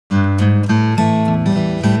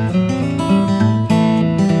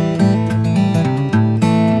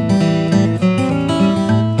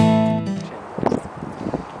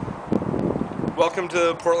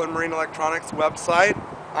to Portland Marine Electronics website.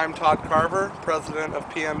 I'm Todd Carver, president of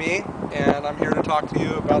PME, and I'm here to talk to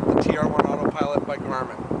you about the TR-1 Autopilot by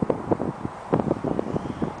Garmin.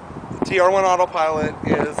 The TR-1 Autopilot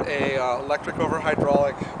is a electric over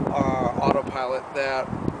hydraulic autopilot that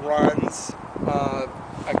runs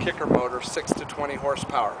a kicker motor, 6 to 20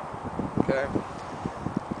 horsepower. Okay.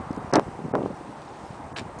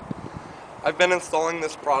 I've been installing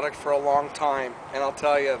this product for a long time, and I'll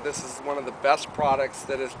tell you, this is one of the best products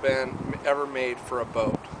that has been ever made for a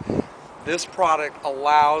boat. This product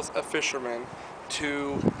allows a fisherman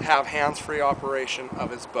to have hands-free operation of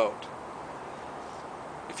his boat.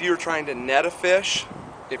 If you're trying to net a fish,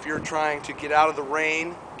 if you're trying to get out of the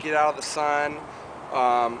rain, get out of the sun,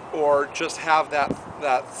 or just have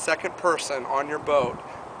that second person on your boat,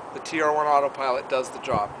 the TR-1 Autopilot does the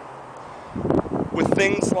job. With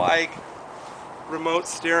things like remote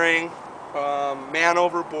steering, man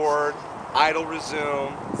overboard, idle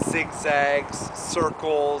resume, zigzags,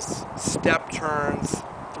 circles, step turns,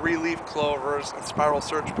 3-leaf clovers, and spiral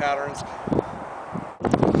surge patterns.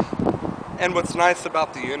 And what's nice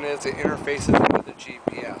about the unit is it interfaces into the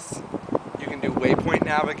GPS. You can do waypoint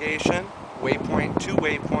navigation, waypoint to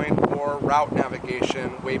waypoint, or route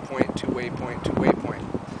navigation, waypoint to waypoint to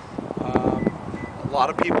waypoint. A lot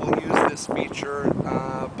of people use this feature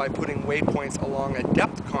by putting waypoints along a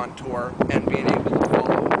depth contour and being able to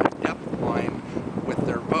follow a depth line with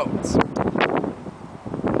their boats.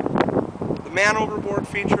 The man overboard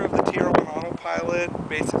feature of the TR-1 Autopilot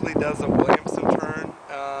basically does a Williamson turn,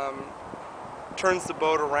 turns the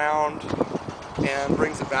boat around and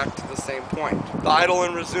brings it back to the same point. The idle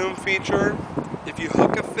and resume feature, if you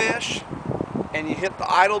hook a fish and you hit the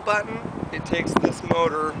idle button, it takes this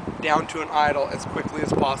motor down to an idle as quickly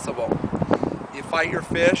as possible. You fight your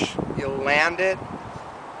fish, you land it,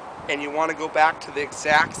 and you want to go back to the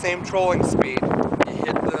exact same trolling speed. You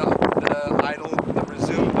hit the idle, the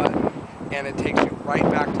resume button, and it takes you right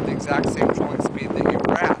back to the exact same trolling speed that you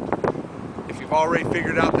were at. If you've already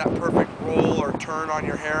figured out that perfect roll or turn on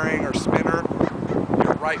your herring or spinner,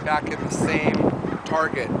 you're right back in the same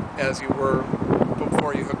target as you were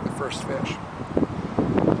before you hooked the first fish.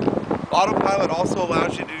 Autopilot also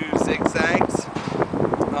allows you to do zigzags,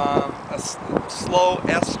 a slow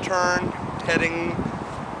S-turn heading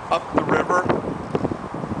up the river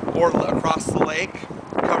or across the lake,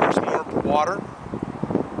 covers more water.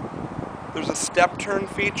 There's a step turn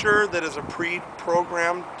feature that is a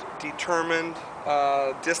pre-programmed, determined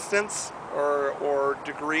distance or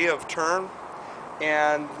degree of turn,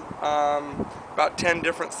 and about 10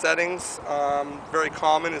 different settings. Very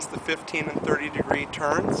common is the 15 and 30 degree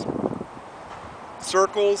turns.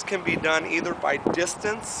 Circles can be done either by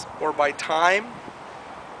distance or by time.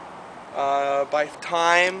 By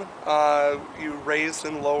time, you raise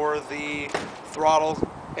and lower the throttle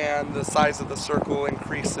and the size of the circle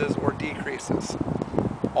increases or decreases.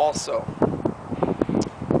 Also,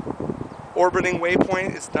 orbiting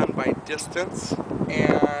waypoint is done by distance,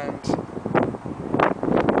 and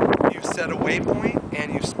you set a waypoint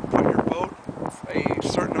and you put your boat a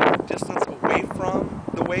certain amount of distance away from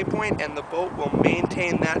the waypoint, and the boat will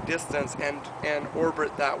maintain that distance and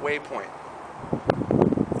orbit that waypoint.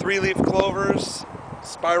 3-leaf clovers,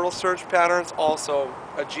 spiral surge patterns, also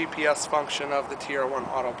a GPS function of the TR-1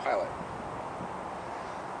 Autopilot.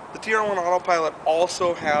 The TR-1 Autopilot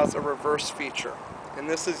also has a reverse feature, and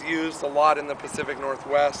this is used a lot in the Pacific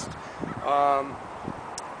Northwest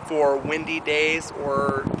for windy days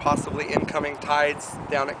or possibly incoming tides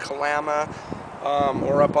down at Kalama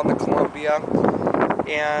or up on the Columbia.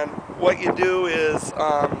 And what you do is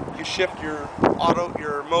you shift your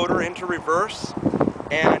motor into reverse,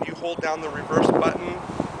 and you hold down the reverse button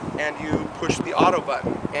and you push the auto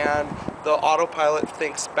button, and the autopilot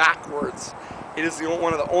thinks backwards. It is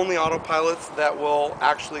one of the only autopilots that will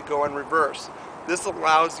actually go in reverse. This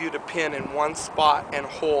allows you to pin in one spot and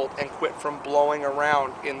hold and quit from blowing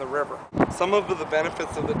around in the river. Some of the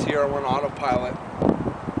benefits of the TR-1 Autopilot,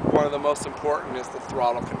 one of the most important is the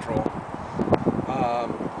throttle control.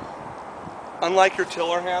 Unlike your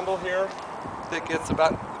tiller handle here, that gets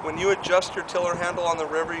when you adjust your tiller handle on the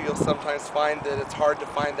river, you'll sometimes find that it's hard to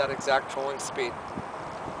find that exact trolling speed.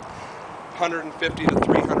 150 to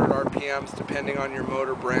 300 RPMs, depending on your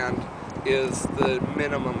motor brand, is the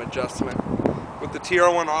minimum adjustment. With the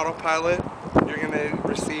TR-1 Autopilot, you're going to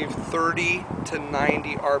receive 30 to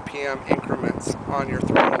 90 RPM increments on your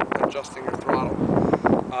throttle, adjusting your throttle.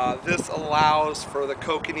 This allows for the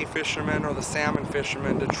kokanee fishermen or the salmon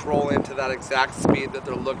fishermen to troll into that exact speed that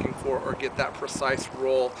they're looking for, or get that precise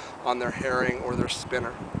roll on their herring or their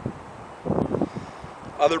spinner.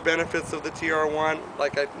 Other benefits of the TR-1,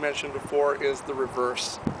 like I mentioned before, is the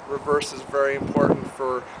reverse. Reverse is very important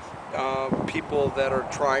for people that are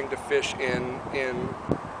trying to fish in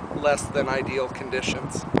less than ideal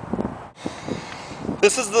conditions.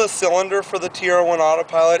 This is the cylinder for the TR-1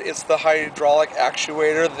 Autopilot. It's the hydraulic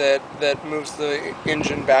actuator that moves the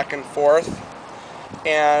engine back and forth.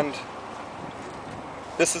 And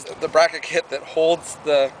this is the bracket kit that holds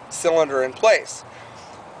the cylinder in place.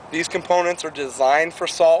 These components are designed for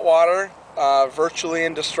saltwater, virtually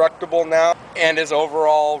indestructible now, and is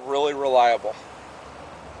overall really reliable.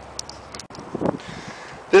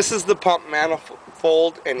 This is the pump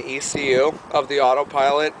manifold and ECU of the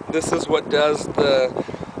Autopilot. This is what does the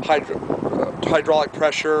hydraulic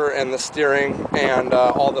pressure and the steering and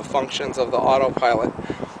all the functions of the Autopilot.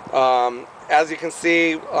 As you can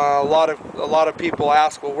see, a lot of people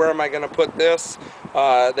ask, well, where am I going to put this?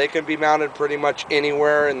 They can be mounted pretty much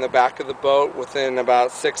anywhere in the back of the boat within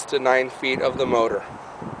about 6 to 9 feet of the motor.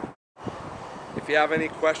 If you have any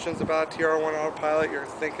questions about TR-1 Autopilot you're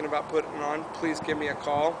thinking about putting on, please give me a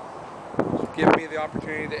call. Give me the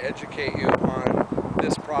opportunity to educate you on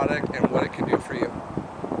this product and what it can do for you.